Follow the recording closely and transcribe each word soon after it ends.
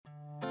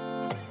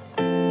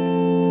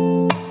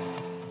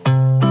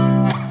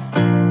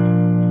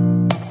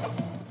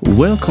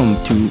Welcome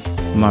to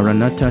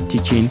Maranatha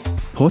Teaching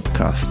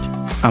Podcast.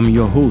 I'm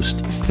your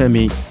host,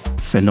 Femi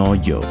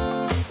Fenojo.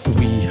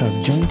 We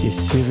have joined a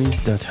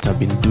series that I've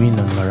been doing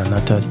on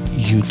Maranatha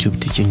YouTube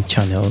teaching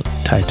channel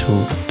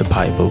titled The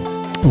Bible.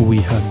 We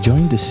have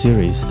joined the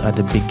series at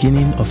the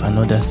beginning of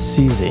another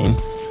season,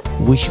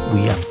 which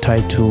we have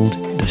titled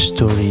The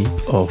Story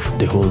of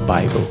the Whole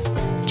Bible.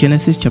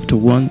 Genesis chapter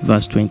 1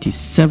 verse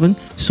 27.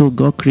 So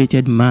God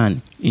created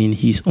man in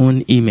his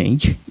own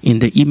image. In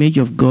the image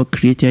of God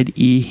created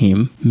he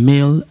him.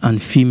 Male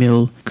and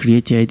female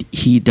created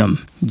he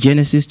them.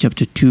 Genesis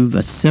chapter 2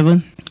 verse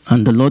 7.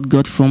 And the Lord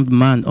God formed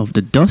man of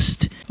the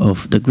dust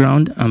of the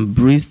ground and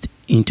breathed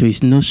into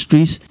his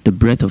nostrils the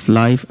breath of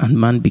life, and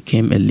man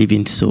became a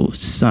living soul.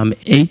 Psalm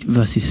 8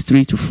 verses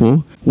 3 to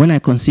 4. When I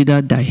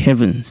consider thy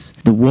heavens,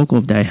 the work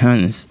of thy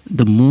hands,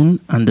 the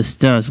moon and the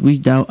stars which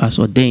thou hast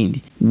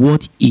ordained,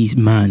 what is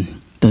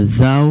man, that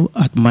thou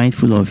art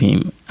mindful of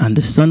him, and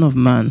the Son of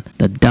Man,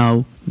 that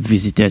thou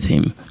visited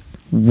him?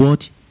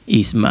 What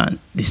is man?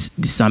 The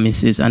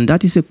psalmist says, and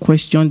that is a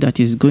question that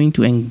is going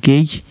to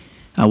engage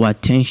our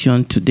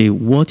attention today.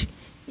 What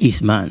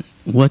is man?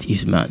 What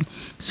is man?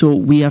 So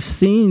we have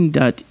seen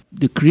that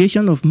the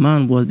creation of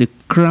man was the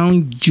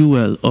crown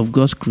jewel of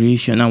God's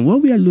creation. And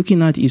what we are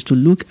looking at is to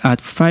look at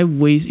 5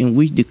 ways in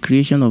which the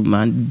creation of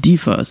man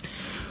differs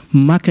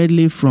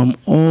markedly from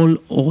all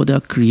other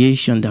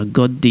creation that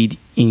God did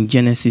in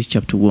Genesis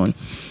chapter 1.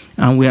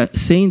 And we are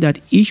saying that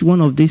each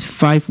one of these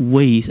 5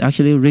 ways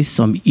actually raise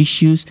some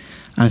issues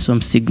and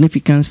some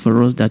significance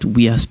for us that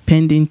we are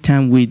spending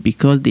time with,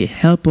 because they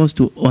help us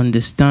to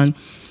understand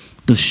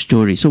the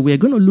story. So we are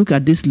going to look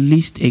at this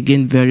list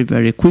again very,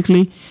 very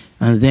quickly,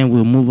 and then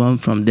we'll move on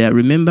from there.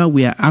 Remember,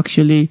 we are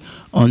actually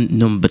on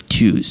number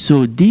 2.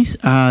 So these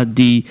are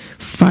the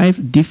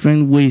 5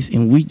 different ways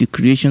in which the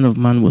creation of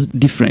man was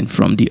different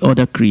from the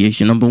other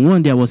creation. Number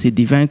 1, there was a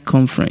divine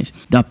conference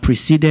that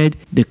preceded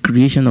the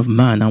creation of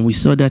man, and we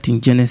saw that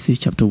in Genesis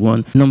chapter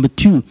 1. Number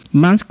 2,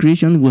 man's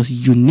creation was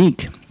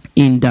unique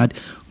in that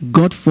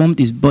God formed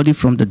his body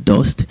from the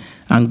dust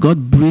and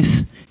God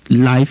breathed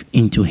life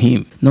into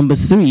him. Number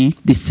 3,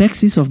 the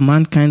sexes of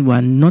mankind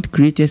were not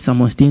created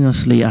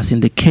simultaneously as in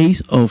the case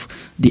of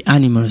the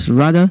animals.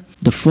 Rather,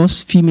 the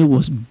first female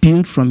was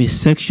built from a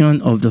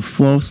section of the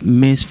first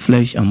male's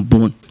flesh and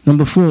bone.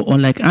 Number 4,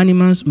 unlike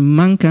animals,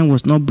 mankind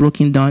was not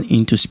broken down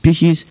into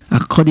species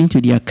according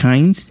to their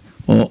kinds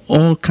or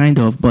all kind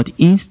of, but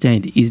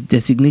instead is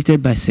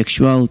designated by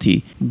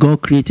sexuality.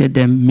 God created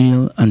them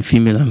male and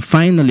female. And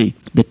finally,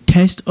 the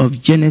text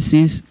of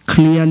Genesis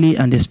clearly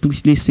and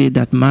explicitly said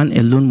that man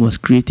alone was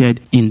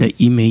created in the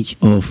image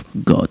of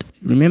God.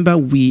 Remember,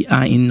 we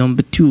are in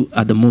number 2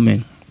 at the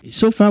moment.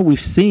 So far, we've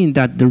seen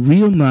that the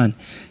real man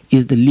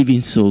is the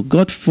living soul.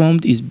 God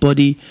formed his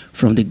body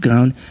from the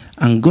ground,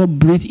 and God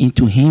breathed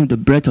into him the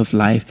breath of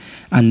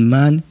life, and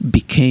man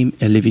became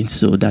a living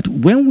soul. That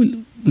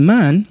when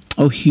man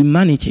or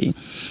humanity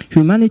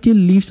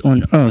lives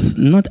on earth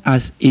not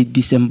as a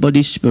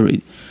disembodied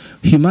spirit.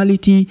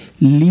 Humanity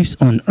lives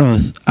on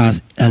earth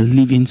as a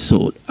living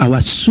soul.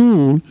 Our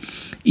soul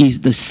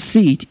is the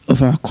seat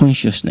of our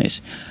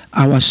consciousness.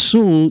 Our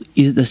soul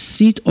is the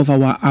seat of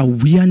our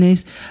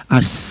awareness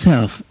as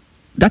self.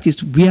 That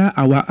is where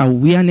our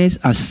awareness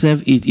as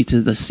self is. It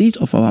is the seat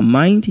of our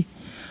mind,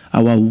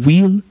 our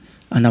will,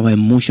 and our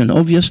emotion.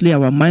 Obviously,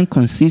 our mind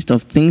consists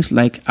of things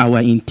like our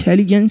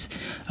intelligence,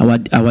 our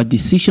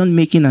decision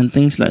making, and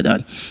things like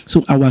that.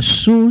 So our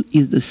soul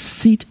is the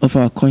seat of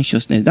our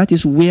consciousness. That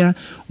is where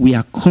we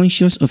are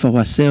conscious of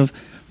ourselves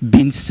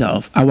being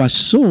self. Our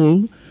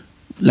soul,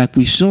 like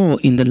we saw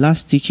in the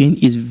last teaching,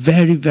 is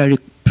very, very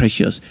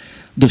precious.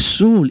 The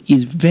soul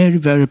is very,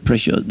 very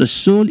precious. The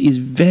soul is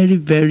very,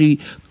 very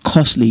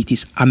costly. It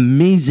is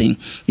amazing.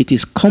 It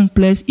is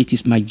complex. It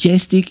is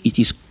majestic. It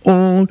is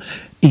all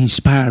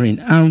inspiring.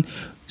 And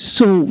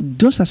so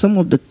those are some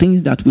of the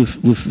things that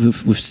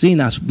we've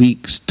seen as we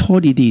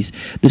study this.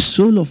 The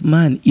soul of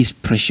man is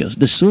precious.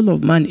 The soul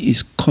of man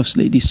is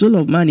costly. The soul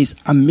of man is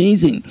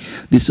amazing.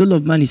 The soul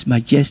of man is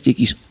majestic.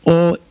 It's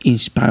all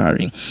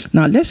inspiring.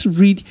 Now let's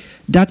read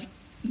that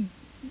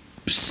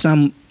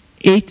Psalm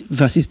 8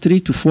 verses 3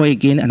 to 4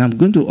 again, and I'm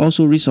going to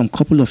also read some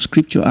couple of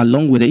scripture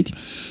along with it.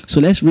 So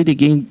let's read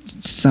again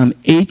Psalm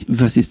 8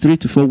 verses 3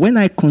 to 4. When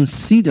I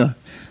consider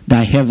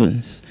thy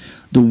heavens,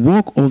 the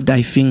work of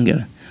thy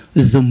finger,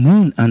 the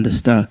moon and the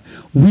star,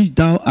 which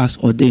thou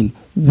hast ordained,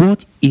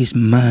 what is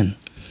man,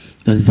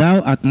 that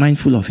thou art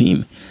mindful of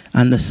him,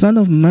 and the Son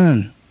of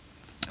Man,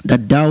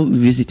 that thou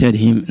visited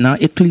him? Now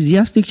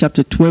Ecclesiastes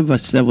chapter 12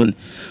 verse 7.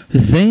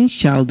 Then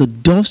shall the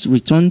dust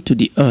return to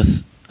the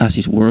earth as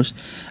it was,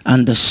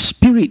 and the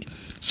spirit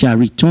shall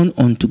return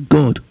unto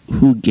God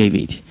who gave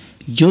it.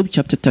 Job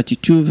chapter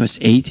 32 verse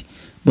 8.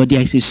 But there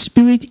is a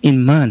spirit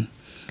in man,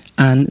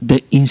 and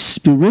the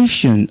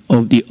inspiration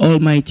of the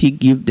Almighty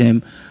give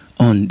them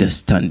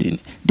understanding.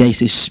 There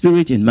is a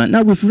spirit in man.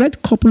 Now we've read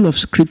a couple of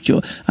scripture,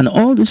 and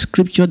all the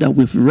scripture that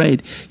we've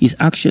read is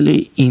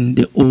actually in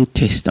the Old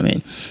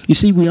Testament. You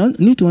see, we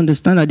need to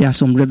understand that there are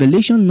some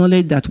revelation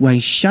knowledge that were in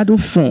shadow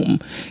form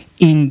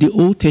in the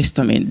Old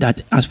Testament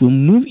that as we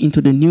move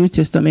into the New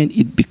Testament,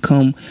 it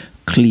becomes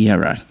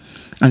clearer.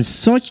 And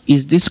such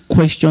is this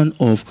question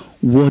of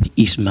what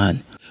is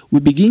man. We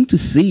begin to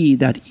see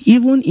that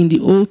even in the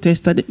Old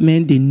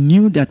Testament, they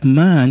knew that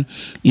man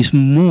is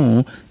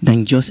more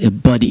than just a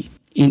body.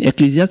 In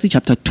Ecclesiastes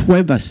chapter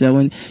 12 verse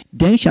 7,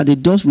 then shall the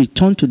dust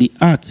return to the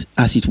earth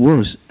as it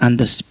was, and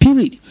the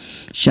spirit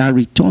shall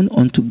return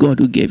unto God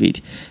who gave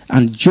it.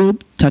 And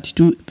Job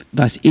 32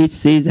 verse 8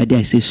 says that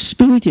there is a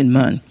spirit in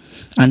man,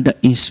 and the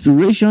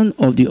inspiration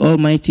of the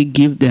Almighty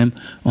give them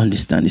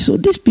understanding. So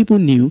these people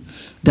knew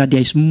that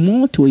there is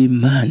more to a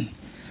man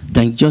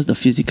than just the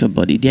physical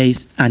body. There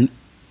is an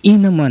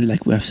inner man,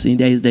 like we have seen.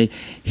 There is the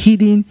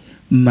hidden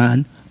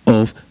man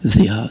of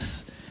the earth.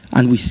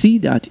 And we see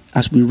that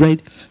as we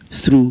read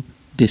through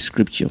the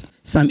scripture.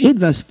 Psalm 8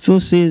 verse 4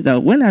 says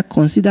that when I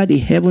consider the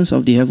heavens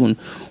of the heaven,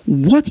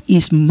 what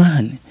is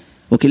man?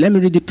 Okay, let me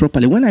read it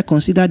properly. When I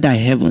consider thy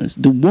heavens,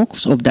 the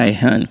works of thy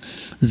hand,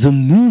 the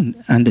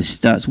moon and the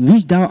stars,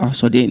 which thou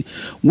hast ordained,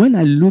 when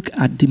I look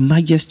at the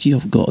majesty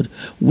of God,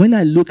 when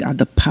I look at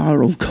the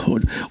power of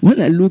God,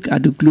 when I look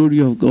at the glory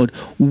of God,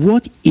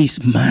 what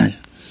is man?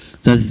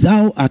 That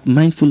thou art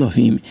mindful of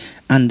him,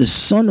 and the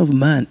Son of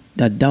Man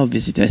that thou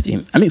visitest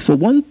him. I mean, for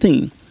one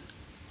thing,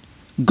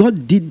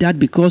 God did that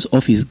because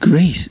of his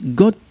grace.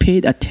 God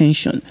paid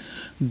attention.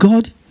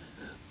 God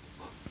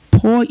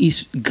poured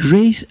his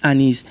grace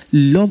and his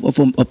love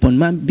upon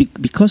man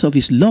because of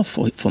his love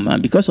for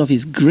man, because of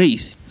his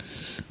grace.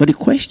 But the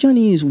question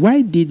is,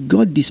 why did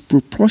God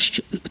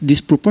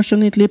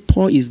disproportionately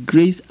pour his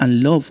grace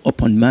and love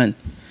upon man,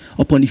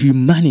 upon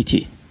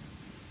humanity?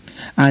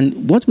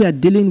 And what we are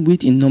dealing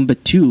with in number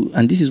 2,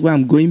 and this is why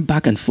I'm going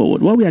back and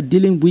forward, what we are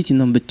dealing with in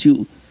number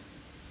 2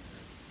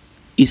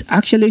 is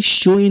actually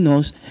showing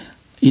us,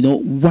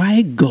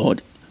 why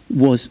God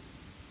was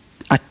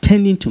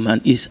attending to man,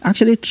 is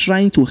actually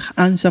trying to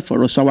answer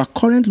for us. So our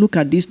current look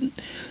at these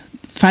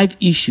 5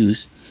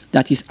 issues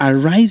that is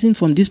arising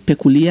from this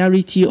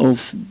peculiarity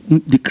of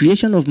the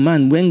creation of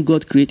man when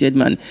God created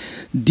man.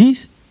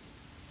 This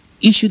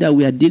issue that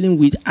we are dealing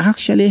with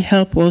actually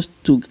help us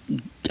to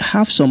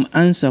have some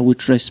answer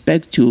with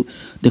respect to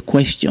the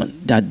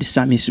question that the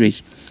psalmist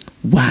raised.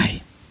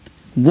 Why?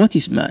 What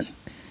is man?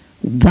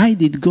 Why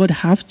did God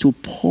have to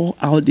pour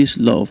out this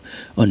love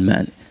on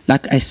man?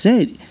 Like I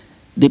said,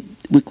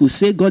 we could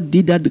say God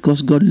did that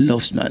because God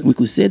loves man. We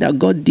could say that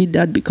God did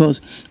that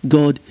because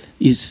God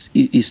is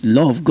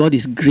love. God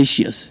is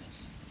gracious.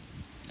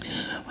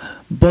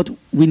 But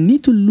we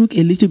need to look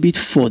a little bit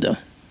further.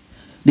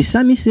 The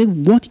psalmist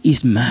said, what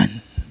is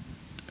man?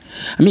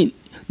 I mean,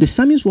 the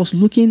psalmist was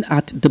looking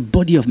at the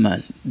body of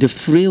man, the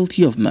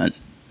frailty of man.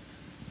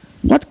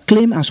 What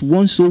claim as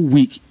one so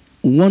weak?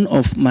 One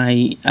of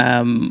my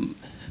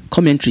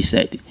commentary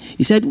said.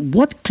 He said,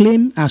 what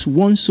claim as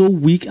one so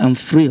weak and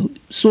frail,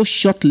 so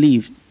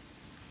short-lived,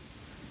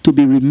 to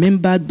be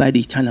remembered by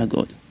the eternal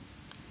God?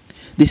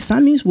 The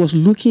psalmist was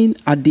looking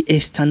at the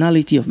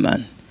externality of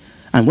man.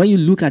 And when you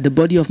look at the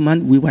body of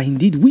man, we were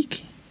indeed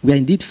weak. We are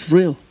indeed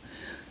frail,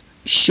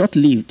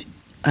 short-lived.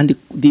 And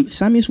the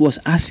psalmist was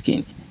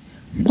asking,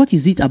 what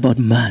is it about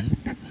man?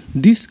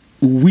 This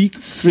weak,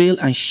 frail,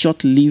 and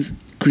short-lived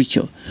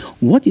creature.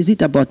 What is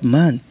it about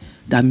man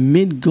that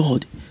made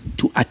God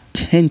to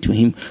attend to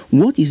him?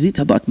 What is it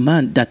about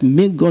man that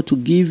made God to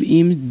give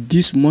him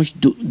this much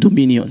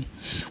dominion?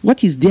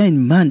 What is there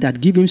in man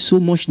that gave him so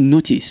much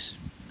notice?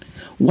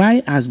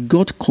 Why has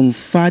God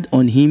conferred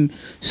on him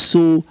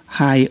so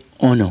high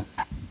honor?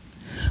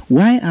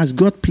 Why has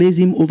God placed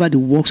him over the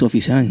works of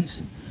his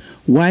hands?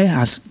 Why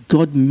has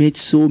God made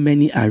so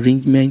many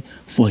arrangements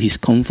for his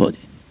comfort?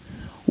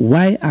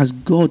 Why has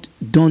God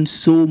done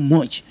so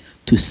much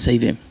to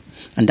save him?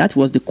 And that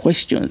was the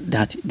question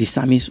that the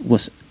psalmist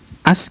was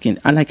asking.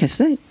 And like I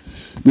said,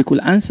 we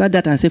could answer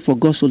that and say, for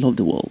God so loved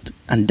the world.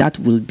 And that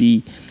will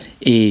be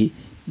a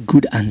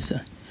good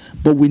answer.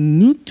 But we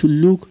need to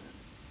look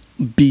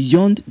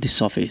beyond the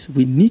surface.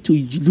 We need to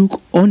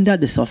look under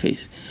the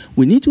surface.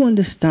 We need to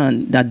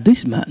understand that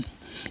this man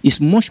is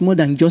much more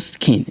than just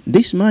skin.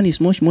 This man is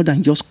much more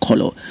than just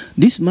color.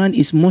 This man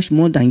is much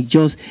more than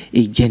just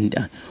a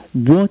gender.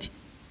 What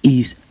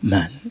is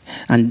man?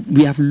 And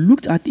we have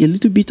looked at a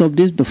little bit of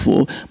this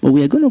before, but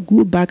we are going to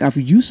go back. I've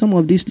used some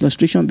of this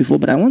illustration before,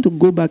 but I want to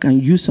go back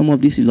and use some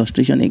of this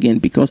illustration again,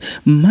 because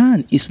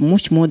man is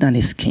much more than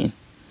a skin.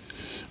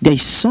 There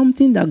is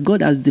something that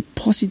God has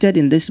deposited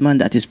in this man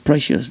that is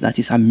precious, that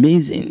is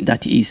amazing,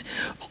 that is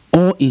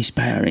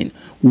awe-inspiring.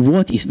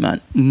 What is man?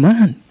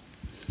 Man,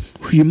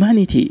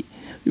 humanity,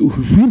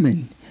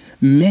 women,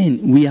 men,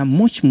 we are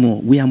much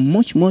more. We are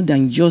much more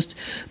than just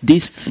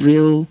this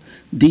frail,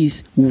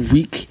 this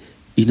weak,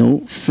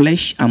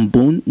 flesh and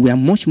bone. We are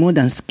much more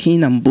than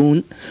skin and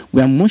bone.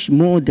 We are much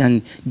more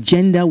than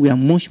gender. We are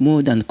much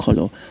more than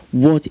color.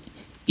 What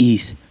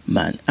is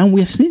man? And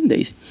we have seen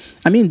this.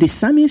 I mean, the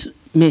psalmist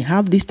may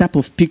have this type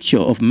of picture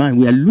of man.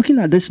 We are looking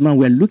at this man,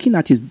 we are looking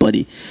at his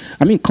body.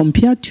 I mean,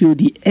 compared to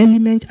the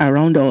element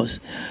around us,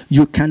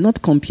 you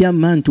cannot compare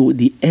man to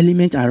the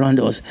element around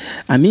us.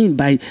 I mean,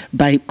 by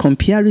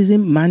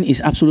comparison, man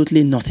is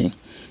absolutely nothing.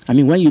 I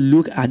mean, when you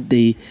look at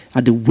the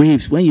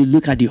waves, when you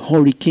look at the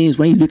hurricanes,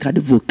 when you look at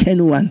the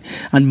volcano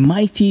and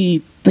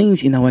mighty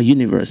things in our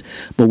universe.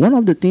 But one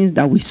of the things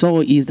that we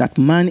saw is that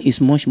man is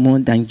much more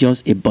than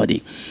just a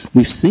body.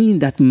 We've seen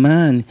that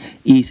man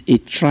is a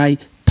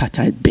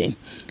tripartite being.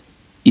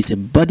 It's a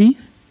body,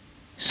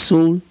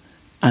 soul,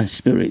 and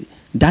spirit.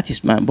 That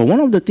is man. But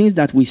one of the things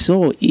that we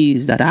saw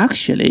is that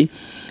actually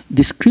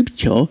the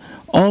scripture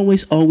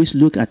always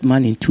look at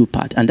man in two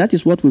parts. And that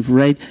is what we've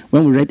read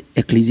when we read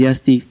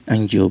Ecclesiastes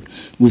and Job.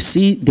 We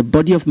see the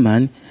body of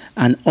man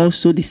and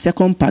also the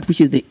second part, which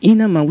is the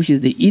inner man, which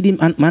is the hidden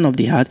man of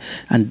the heart.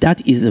 And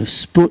that is the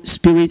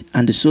spirit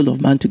and the soul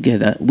of man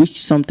together, which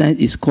sometimes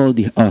is called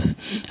the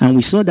earth. And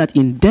we saw that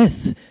in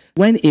death,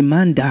 when a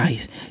man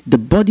dies, the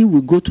body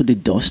will go to the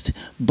dust,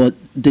 but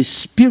the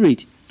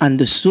spirit and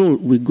the soul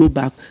will go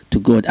back to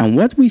God. And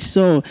what we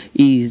saw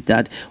is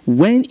that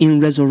when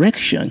in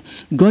resurrection,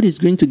 God is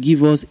going to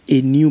give us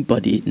a new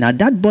body. Now,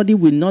 that body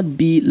will not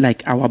be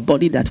like our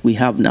body that we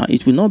have now.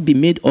 It will not be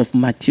made of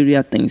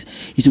material things.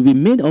 It will be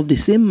made of the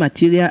same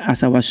material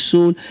as our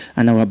soul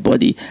and our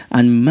body.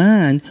 And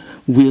man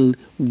will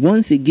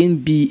once again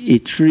be a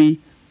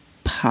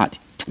three-part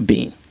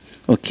being.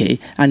 Okay,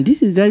 and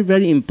this is very,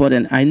 very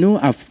important. I know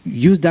I've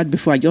used that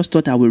before. I just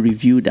thought I will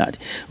review that.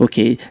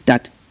 Okay,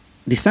 that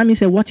the psalmist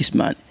said, what is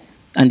man?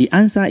 And the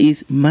answer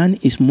is, man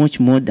is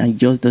much more than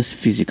just this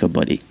physical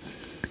body.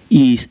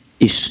 He is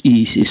a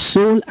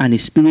soul, and a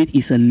spirit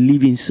is a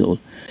living soul.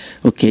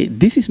 Okay,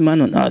 this is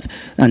man on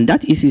earth, and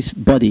that is his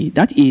body.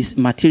 That is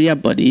material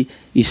body,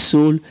 his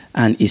soul,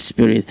 and his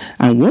spirit.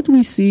 And what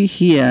we see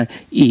here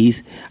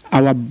is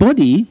our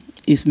body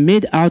is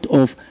made out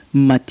of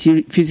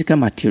physical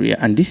material,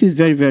 and this is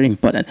very, very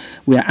important.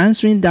 We are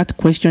answering that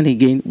question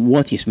again,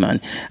 what is man?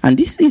 And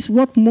this is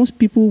what most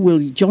people will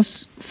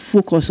just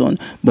focus on.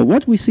 But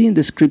what we see in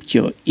the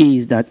scripture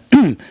is that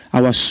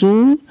our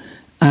soul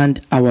and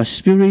our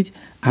spirit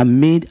are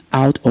made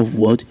out of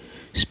what?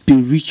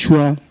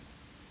 Spiritual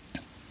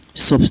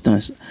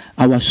substance.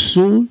 Our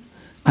soul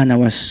and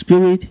our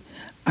spirit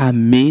are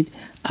made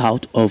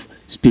out of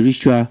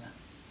spiritual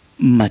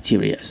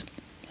materials.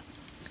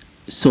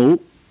 So,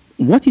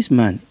 what is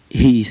man?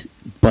 His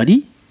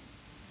body,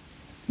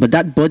 but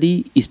that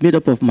body is made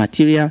up of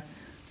material,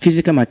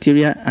 physical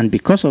material, and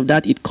because of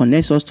that, it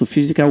connects us to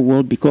physical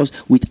world because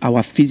with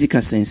our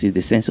physical senses,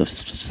 the sense of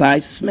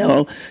sight,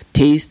 smell,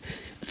 taste,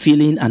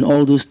 feeling, and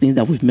all those things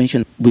that we've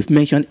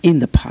mentioned in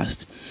the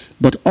past.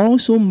 But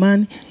also,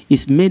 man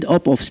is made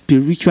up of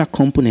spiritual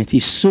components,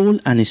 his soul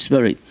and his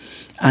spirit.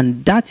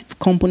 And that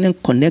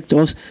component connects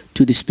us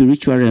to the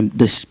spiritual realm.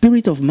 The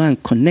spirit of man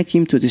connects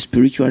him to the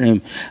spiritual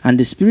realm. And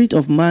the spirit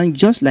of man,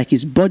 just like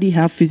his body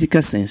have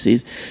physical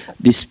senses,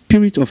 the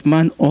spirit of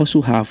man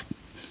also have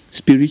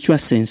spiritual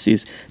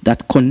senses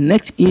that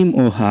connect him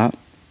or her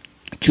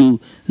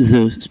to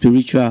the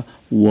spiritual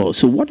world.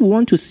 So what we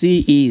want to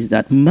see is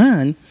that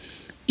man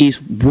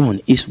is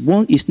one.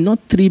 It's not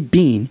three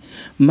being.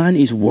 Man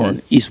is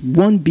one. It's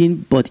one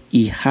being, but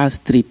he has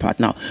three parts.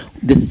 Now,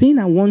 the thing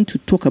I want to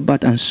talk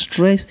about and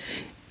stress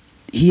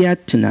here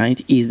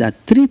tonight is that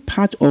three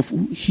parts of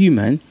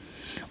human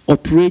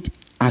operate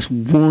as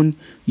one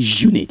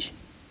unit.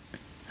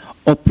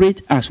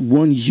 Operate as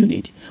one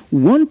unit.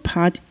 One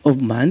part of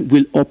man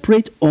will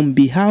operate on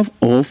behalf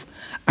of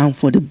and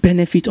for the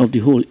benefit of the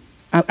whole.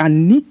 I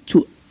need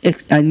to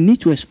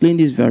explain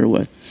this very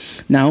well.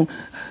 Now,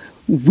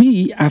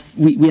 we are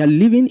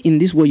living in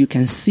this world. You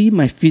can see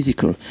my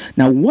physical.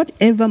 Now,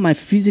 whatever my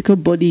physical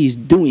body is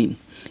doing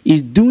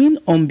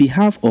on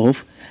behalf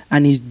of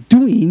and is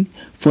doing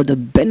for the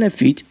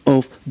benefit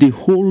of the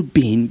whole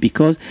being,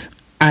 because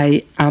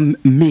I am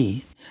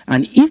me.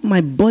 And if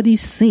my body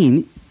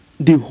sin,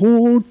 the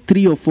whole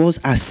three of us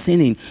are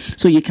sinning.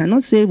 So you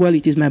cannot say, well,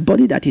 it is my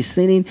body that is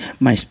sinning,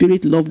 my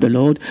spirit love the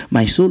Lord,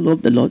 my soul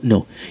love the Lord.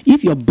 No.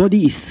 If your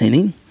body is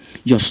sinning,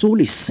 your soul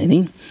is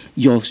sinning,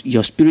 your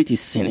spirit is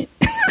sinning.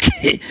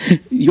 Okay.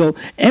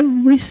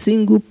 Every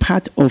single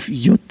part of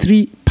your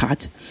three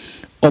parts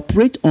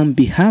operate on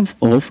behalf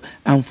of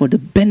and for the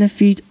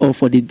benefit or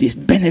for the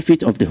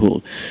disbenefit of the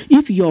whole.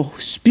 If your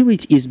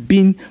spirit is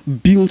being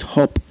built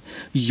up,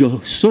 your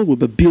soul will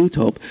be built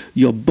up,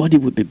 your body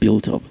will be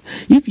built up.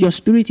 If your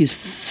spirit is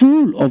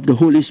full of the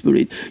Holy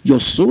Spirit, your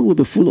soul will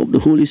be full of the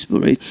Holy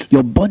Spirit,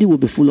 your body will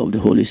be full of the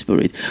Holy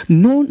Spirit.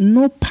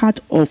 No part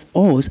of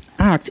us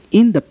acts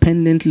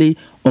independently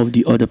of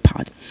the other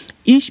part.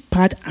 Each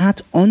part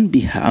acts on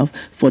behalf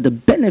for the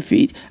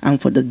benefit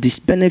and for the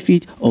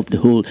disbenefit of the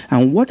whole.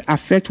 And what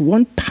affects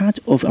one part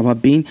of our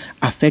being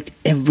affects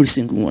every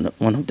single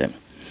one of them.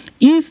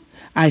 If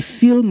I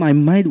fill my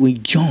mind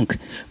with junk,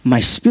 my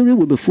spirit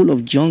will be full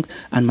of junk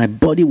and my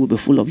body will be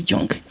full of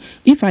junk.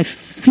 If I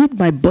feed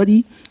my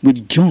body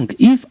with junk,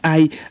 if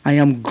I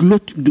am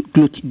gluttonous,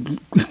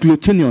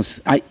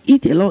 I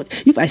eat a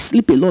lot, if I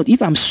sleep a lot,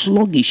 if I'm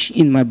sluggish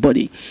in my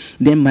body,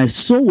 then my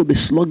soul will be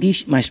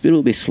sluggish, my spirit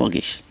will be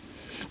sluggish.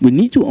 We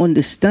need to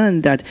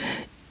understand that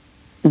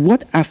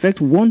what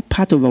affects one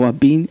part of our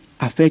being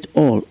affects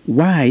all.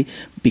 Why?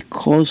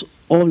 Because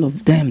all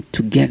of them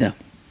together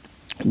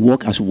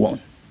work as one.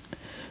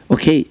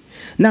 Okay.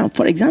 Now,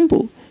 for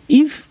example,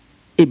 if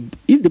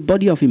the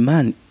body of a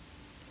man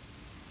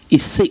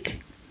is sick,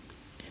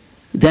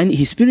 then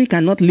his spirit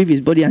cannot leave his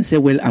body and say,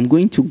 well, I'm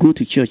going to go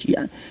to church.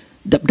 Yeah.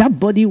 That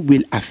body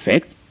will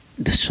affect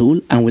the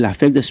soul and will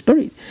affect the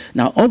spirit.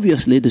 Now,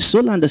 obviously, the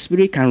soul and the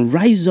spirit can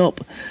rise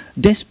up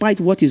despite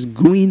what is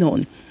going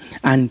on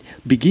and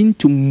begin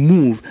to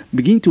move.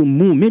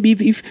 Maybe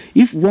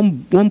if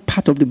one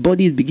part of the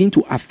body is begin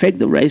to affect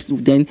the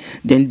rest, then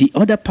the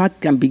other part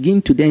can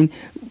begin to then,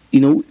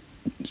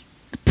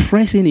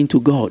 pressing into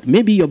God.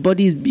 Maybe your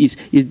body is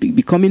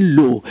becoming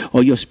low,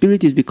 or your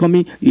spirit is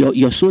becoming,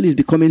 your soul is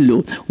becoming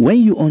low. When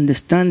you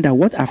understand that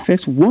what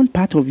affects one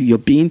part of your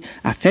being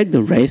affects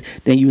the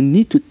rest, then you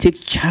need to take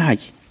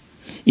charge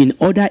in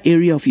other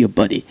area of your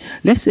body.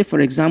 Let's say, for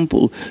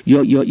example,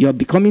 you're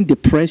becoming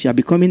depressed, you're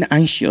becoming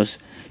anxious.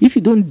 If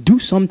you don't do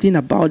something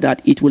about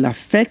that, it will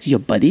affect your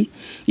body,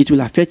 it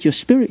will affect your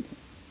spirit.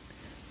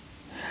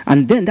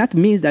 And then that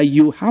means that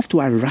you have to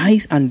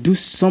arise and do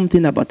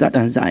something about that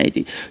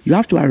anxiety. You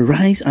have to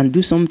arise and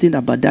do something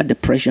about that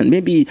depression.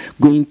 Maybe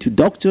going to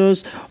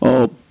doctors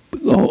or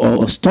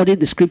study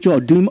the scripture, or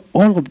doing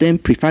all of them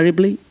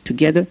preferably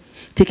together.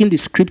 Taking the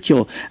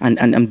scripture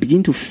and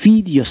begin to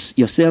feed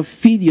yourself,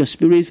 feed your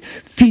spirit,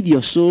 feed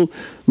your soul,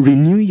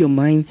 renew your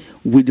mind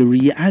with the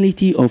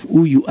reality of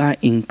who you are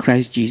in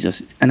Christ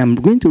Jesus. And I'm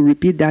going to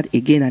repeat that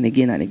again and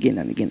again and again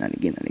and again and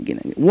again and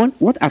again.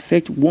 What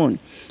affects one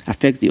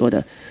affects the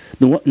other.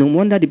 No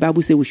wonder the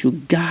Bible says we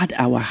should guard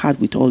our heart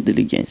with all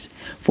diligence,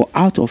 for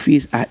out of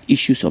it are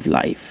issues of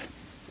life.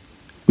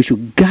 We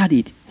should guard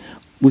it.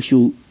 We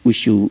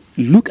should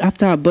look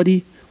after our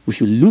body. We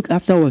should look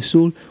after our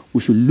soul. We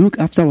should look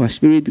after our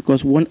spirit,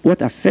 because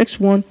what affects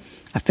one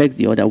affects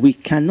the other. We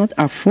cannot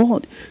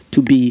afford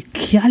to be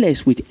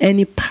careless with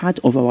any part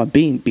of our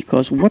being,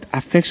 because what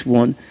affects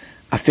one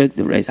affects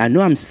the rest. I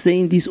know I'm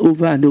saying this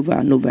over and over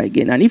and over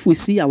again. And if we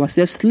see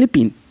ourselves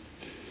slipping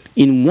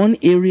in one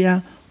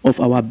area of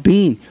our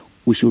being,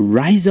 we should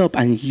rise up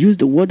and use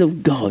the word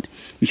of God.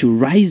 We should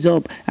rise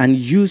up and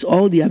use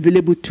all the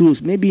available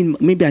tools. Maybe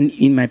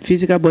in my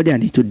physical body, I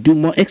need to do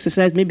more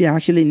exercise. Maybe I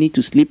actually need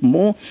to sleep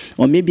more,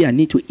 or maybe I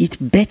need to eat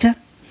better.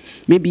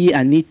 Maybe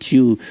I need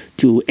to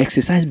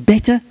exercise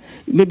better.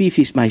 Maybe if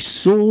it's my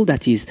soul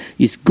that is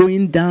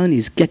going down,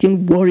 is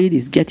getting worried,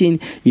 is getting,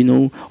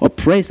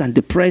 oppressed and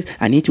depressed,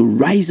 I need to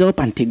rise up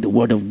and take the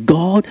word of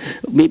God.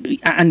 Maybe,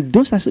 and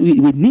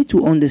we need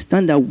to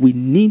understand that we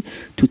need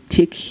to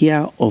take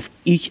care of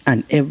each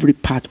and every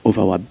part of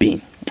our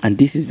being. And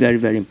this is very,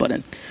 very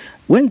important.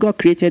 When God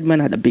created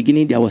man at the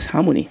beginning, there was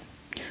harmony.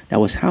 There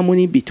was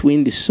harmony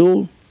between the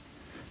soul,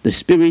 the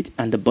spirit,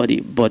 and the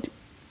body. But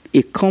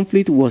a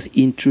conflict was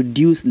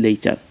introduced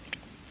later.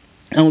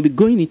 And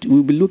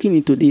we'll be looking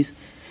into this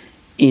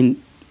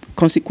in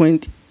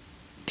consequent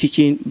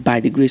teaching by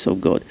the grace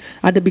of God.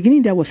 At the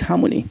beginning, there was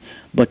harmony,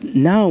 but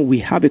now we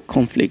have a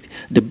conflict.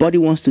 The body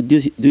wants to do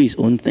its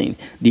own thing.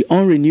 The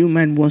unrenewed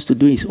man wants to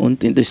do his own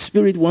thing. The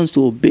spirit wants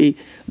to obey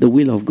the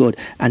will of God,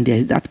 and there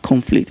is that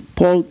conflict.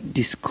 Paul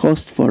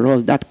discussed for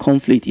us that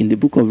conflict in the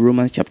book of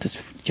Romans chapter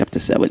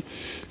 7.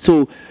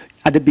 So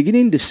at the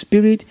beginning, the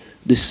spirit,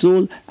 the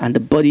soul, and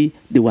the body,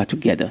 they were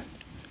together.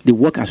 They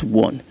work as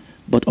one.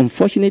 But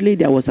unfortunately,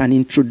 there was an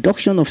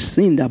introduction of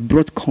sin that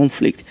brought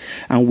conflict.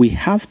 And we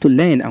have to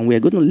learn, and we are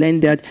going to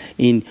learn that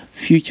in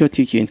future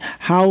teaching.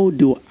 How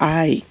do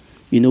I,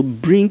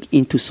 bring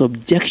into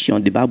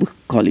subjection, the Bible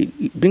call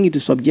it, bring into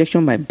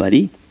subjection my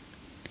body,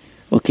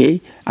 okay?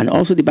 And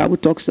also the Bible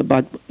talks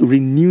about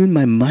renewing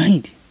my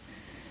mind.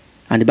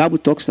 And the Bible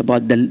talks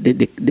about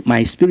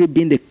my spirit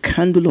being the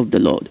candle of the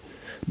Lord,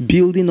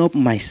 building up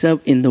myself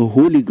in the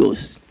Holy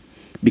Ghost.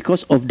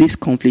 Because of this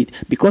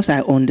conflict, because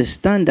I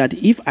understand that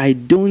if I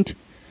don't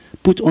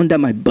put under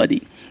my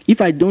body, if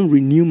I don't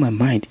renew my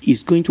mind,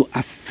 it's going to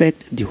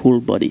affect the whole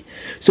body.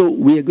 So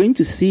we are going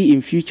to see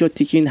in future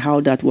teaching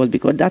how that was,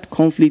 because that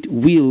conflict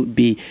will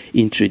be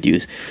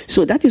introduced.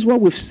 So that is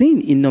what we've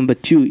seen in number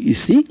 2. You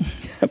see?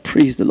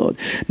 Praise the Lord.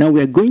 Now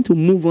we are going to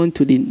move on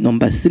to the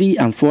number 3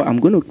 and 4. I'm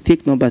going to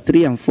take number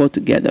 3 and 4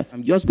 together.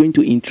 I'm just going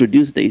to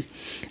introduce this.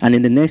 And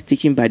in the next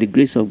teaching, by the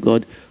grace of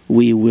God,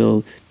 we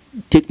will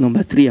take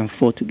number 3 and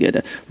 4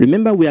 together.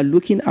 Remember, we are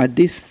looking at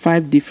these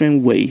 5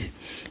 different ways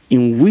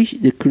in which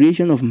the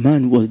creation of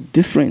man was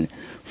different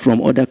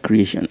from other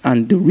creation.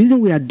 And the reason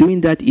we are doing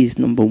that is,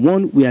 number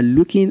 1, we are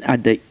looking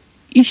at the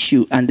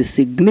issue and the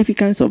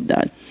significance of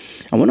that.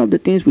 And one of the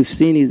things we've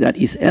seen is that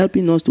it's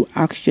helping us to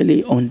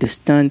actually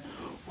understand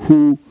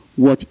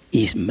what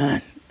is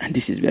man. And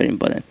this is very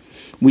important.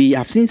 We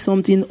have seen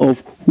something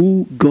of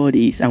who God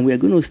is, and we are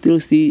going to still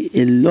see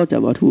a lot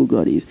about who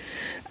God is.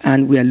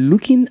 And we are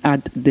looking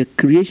at the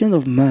creation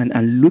of man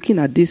and looking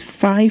at these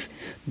 5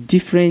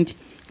 different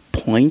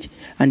points,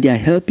 and they are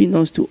helping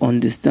us to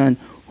understand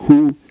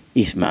who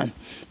is man.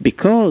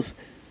 Because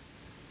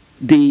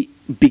the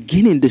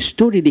beginning, the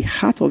story, the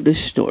heart of the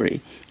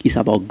story is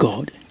about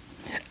God.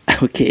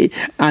 Okay,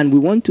 and we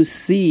want to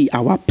see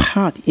our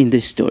part in the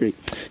story.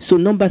 So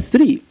number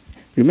 3,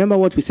 remember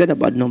what we said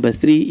about number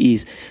 3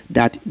 is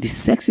that the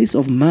sexes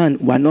of man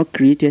were not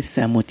created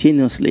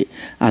simultaneously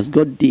as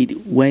God did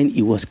when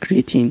he was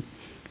creating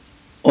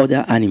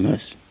other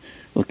animals.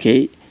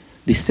 Okay,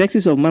 the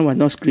sexes of man were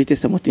not created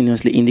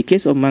simultaneously. In the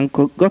case of man,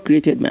 God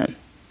created man,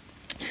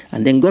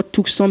 and then God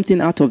took something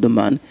out of the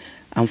man,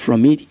 and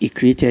from it he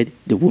created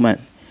the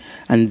woman.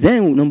 And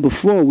then number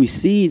 4, we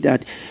see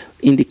that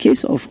in the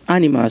case of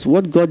animals,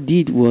 what God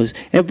did was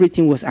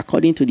everything was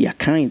according to their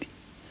kind.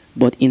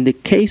 But in the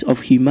case of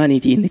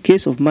humanity, in the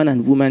case of man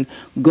and woman,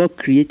 God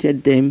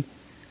created them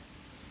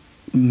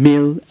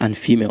male and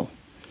female.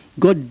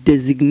 God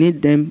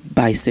designated them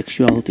by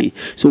sexuality.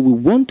 So we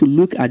want to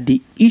look at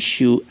the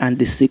issue and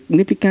the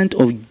significance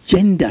of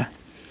gender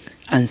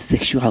and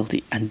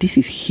sexuality. And this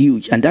is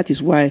huge. And that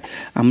is why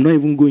I'm not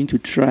even going to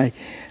try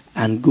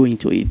and go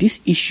into it.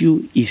 This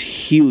issue is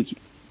huge.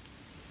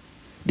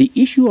 The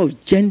issue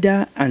of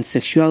gender and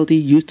sexuality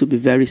used to be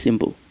very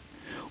simple.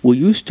 We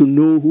used to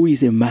know who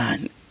is a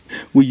man.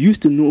 We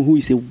used to know who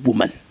is a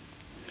woman.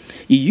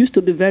 It used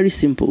to be very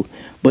simple,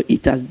 but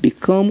it has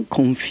become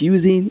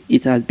confusing.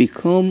 It has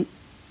become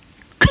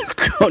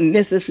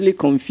unnecessarily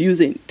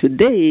confusing.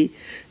 Today,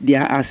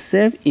 there are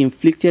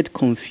self-inflicted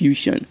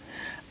confusion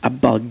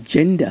about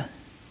gender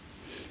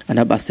and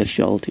about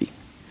sexuality.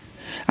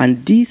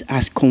 And this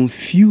has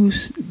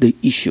confused the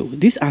issue.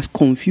 This has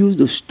confused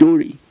the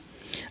story.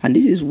 And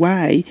this is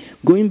why,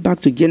 going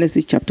back to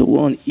Genesis chapter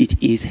 1,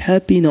 it is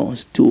helping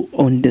us to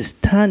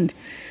understand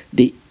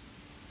the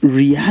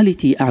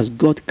reality as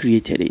God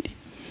created it.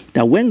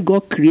 That when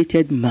God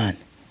created man,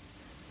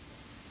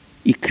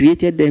 he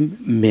created them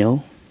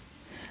male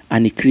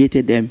and he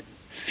created them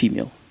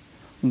female.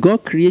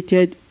 God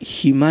created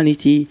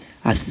humanity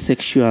as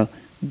sexual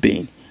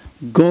being.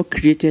 God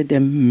created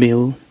them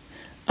male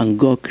and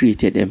God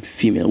created them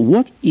female.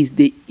 What is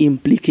the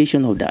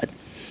implication of that?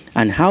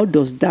 And how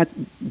does that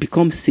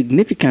become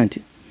significant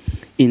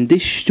in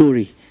this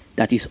story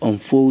that is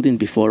unfolding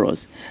before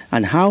us?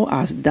 And how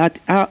is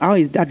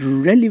that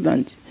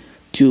relevant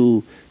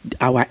to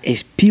our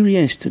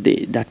experience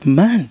today, that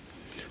man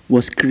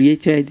was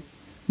created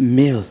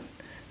male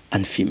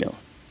and female?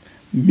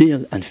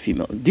 Male and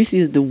female. This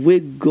is the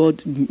way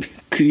God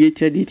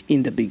created it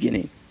in the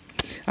beginning.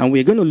 And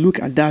we're going to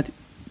look at that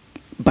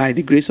by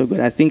the grace of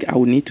God. I think I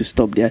will need to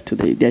stop there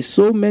today. There's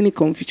so many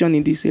confusion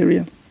in this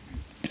area.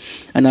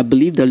 And I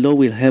believe the Lord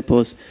will help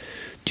us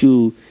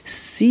to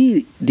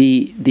see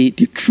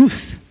the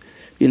truth.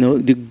 You know,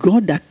 the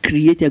God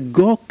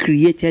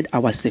created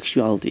our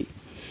sexuality.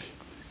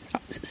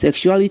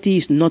 Sexuality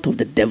is not of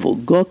the devil.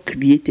 God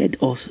created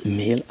us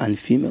male and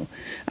female.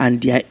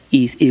 And there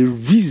is a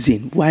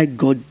reason why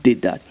God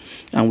did that.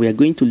 And we are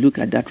going to look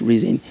at that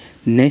reason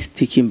next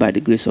teaching by the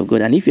grace of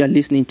God. And if you are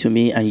listening to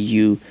me and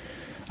you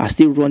are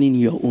still running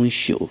your own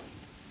show,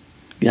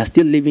 you are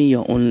still living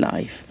your own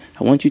life,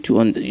 I want you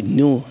to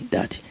know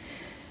that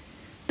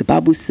the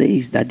Bible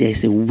says that there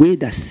is a way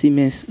that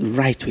seems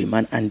right to a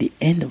man, and the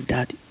end of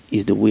that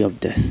is the way of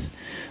death.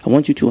 I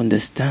want you to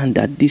understand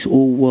that this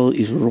whole world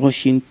is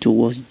rushing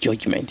towards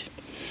judgment,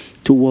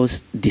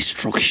 towards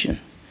destruction.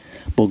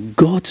 But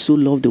God so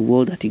loved the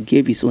world that he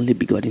gave his only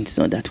begotten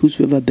Son, that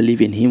whosoever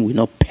believes in him will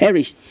not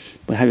perish,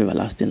 but have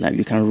everlasting life.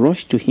 You can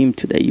rush to him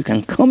today. You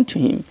can come to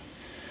him.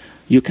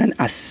 You can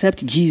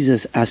accept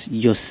Jesus as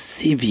your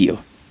Savior.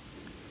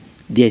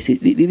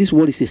 This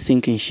world is a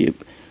sinking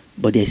ship,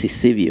 but there is a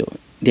Savior.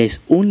 There is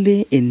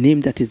only a name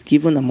that is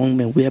given among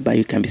men whereby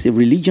you can be saved.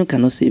 Religion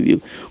cannot save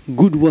you.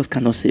 Good works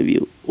cannot save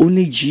you.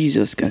 Only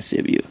Jesus can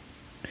save you.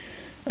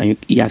 And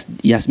he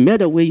has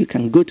made a way you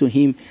can go to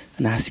him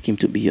and ask him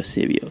to be your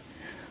Savior.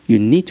 You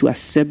need to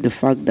accept the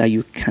fact that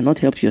you cannot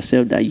help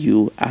yourself, that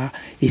you are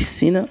a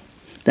sinner,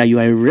 that you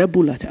are a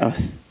rebel at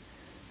earth,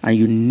 and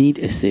you need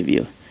a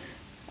Savior.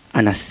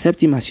 And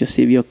accept him as your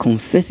Savior,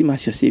 confess him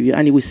as your Savior,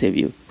 and he will save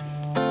you.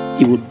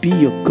 He will be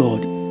your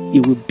God.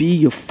 He will be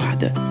your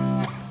Father.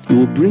 He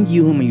will bring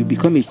you home and you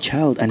become a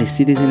child and a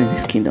citizen in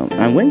his kingdom.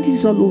 And when this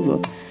is all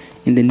over,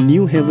 in the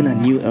new heaven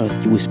and new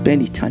earth, you will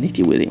spend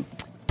eternity with him.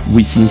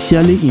 We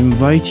sincerely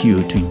invite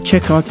you to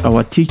check out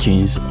our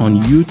teachings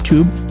on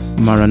YouTube,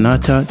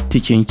 Maranatha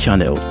Teaching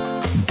Channel.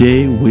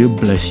 They will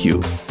bless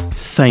you.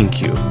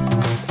 Thank you.